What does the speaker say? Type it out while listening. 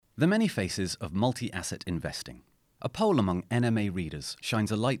The many faces of multi-asset investing. A poll among NMA readers shines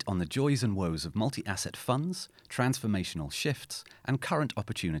a light on the joys and woes of multi-asset funds, transformational shifts, and current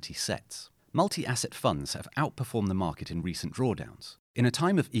opportunity sets. Multi-asset funds have outperformed the market in recent drawdowns. In a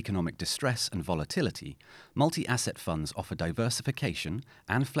time of economic distress and volatility, multi-asset funds offer diversification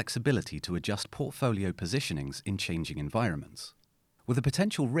and flexibility to adjust portfolio positionings in changing environments. With the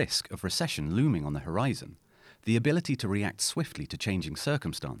potential risk of recession looming on the horizon, the ability to react swiftly to changing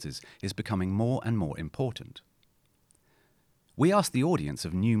circumstances is becoming more and more important. We asked the audience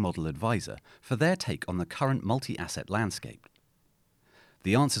of New Model Advisor for their take on the current multi-asset landscape.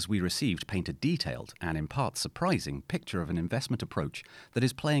 The answers we received paint a detailed and in part surprising picture of an investment approach that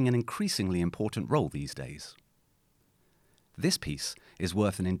is playing an increasingly important role these days. This piece is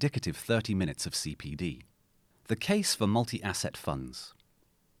worth an indicative 30 minutes of CPD. The case for multi-asset funds.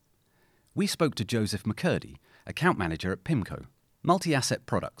 We spoke to Joseph McCurdy, account manager at PIMCO. Multi-asset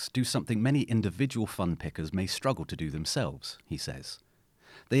products do something many individual fund pickers may struggle to do themselves, he says.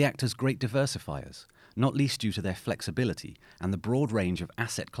 They act as great diversifiers, not least due to their flexibility and the broad range of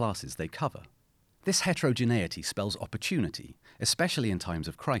asset classes they cover. This heterogeneity spells opportunity, especially in times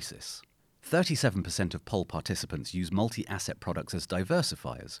of crisis. 37% of poll participants use multi-asset products as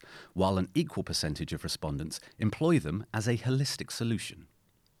diversifiers, while an equal percentage of respondents employ them as a holistic solution.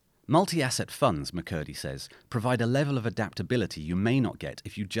 Multi-asset funds, McCurdy says, provide a level of adaptability you may not get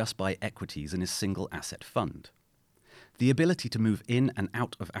if you just buy equities in a single asset fund. The ability to move in and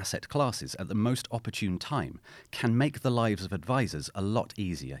out of asset classes at the most opportune time can make the lives of advisors a lot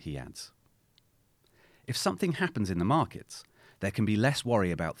easier, he adds. If something happens in the markets, there can be less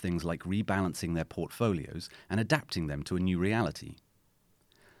worry about things like rebalancing their portfolios and adapting them to a new reality.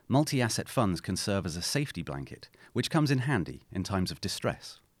 Multi-asset funds can serve as a safety blanket, which comes in handy in times of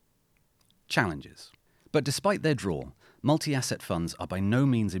distress. Challenges. But despite their draw, multi-asset funds are by no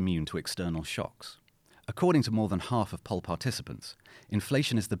means immune to external shocks. According to more than half of poll participants,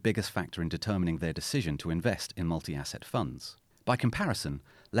 inflation is the biggest factor in determining their decision to invest in multi-asset funds. By comparison,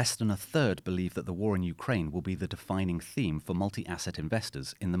 less than a third believe that the war in Ukraine will be the defining theme for multi-asset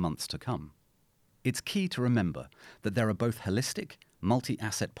investors in the months to come. It's key to remember that there are both holistic,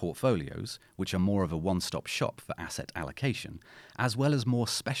 multi-asset portfolios, which are more of a one-stop shop for asset allocation, as well as more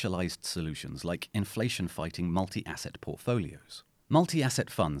specialized solutions like inflation-fighting multi-asset portfolios. Multi-asset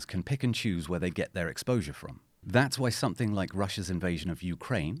funds can pick and choose where they get their exposure from. That's why something like Russia's invasion of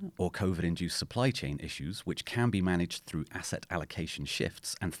Ukraine or COVID-induced supply chain issues, which can be managed through asset allocation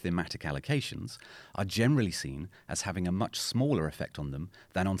shifts and thematic allocations, are generally seen as having a much smaller effect on them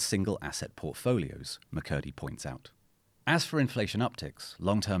than on single asset portfolios, McCurdy points out. As for inflation upticks,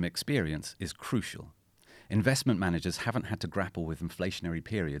 long-term experience is crucial. Investment managers haven't had to grapple with inflationary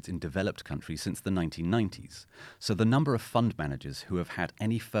periods in developed countries since the 1990s, so the number of fund managers who have had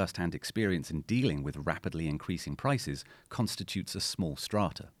any first-hand experience in dealing with rapidly increasing prices constitutes a small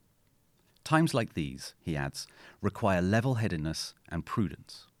strata. Times like these, he adds, require level-headedness and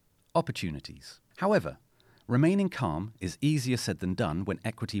prudence. Opportunities. However, remaining calm is easier said than done when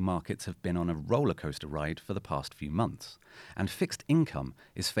equity markets have been on a roller coaster ride for the past few months, and fixed income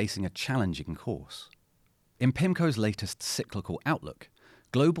is facing a challenging course. In PIMCO's latest cyclical outlook,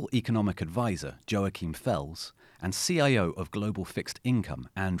 Global Economic Advisor Joachim Fels and CIO of Global Fixed Income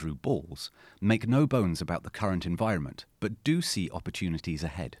Andrew Balls make no bones about the current environment, but do see opportunities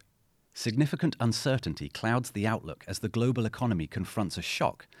ahead. Significant uncertainty clouds the outlook as the global economy confronts a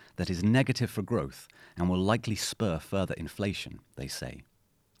shock that is negative for growth and will likely spur further inflation, they say.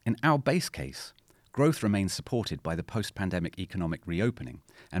 In our base case, growth remains supported by the post-pandemic economic reopening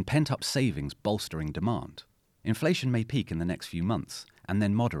and pent-up savings bolstering demand. Inflation may peak in the next few months and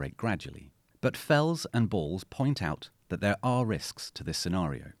then moderate gradually. But Fels and Balls point out that there are risks to this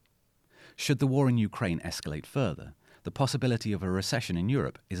scenario. Should the war in Ukraine escalate further, the possibility of a recession in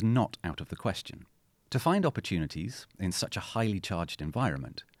Europe is not out of the question. To find opportunities in such a highly charged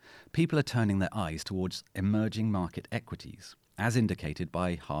environment, people are turning their eyes towards emerging market equities, as indicated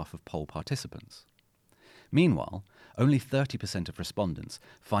by half of poll participants. Meanwhile, only 30% of respondents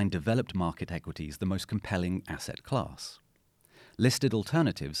find developed market equities the most compelling asset class. Listed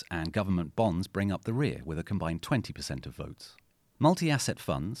alternatives and government bonds bring up the rear with a combined 20% of votes. Multi-asset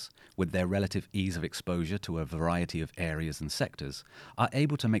funds, with their relative ease of exposure to a variety of areas and sectors, are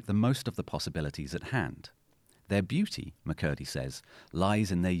able to make the most of the possibilities at hand. Their beauty, McCurdy says,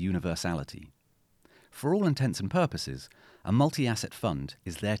 lies in their universality. For all intents and purposes, a multi-asset fund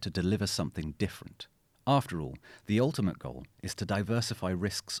is there to deliver something different. After all, the ultimate goal is to diversify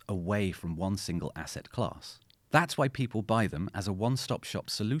risks away from one single asset class. That's why people buy them as a one-stop shop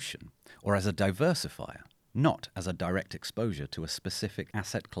solution, or as a diversifier, not as a direct exposure to a specific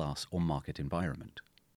asset class or market environment.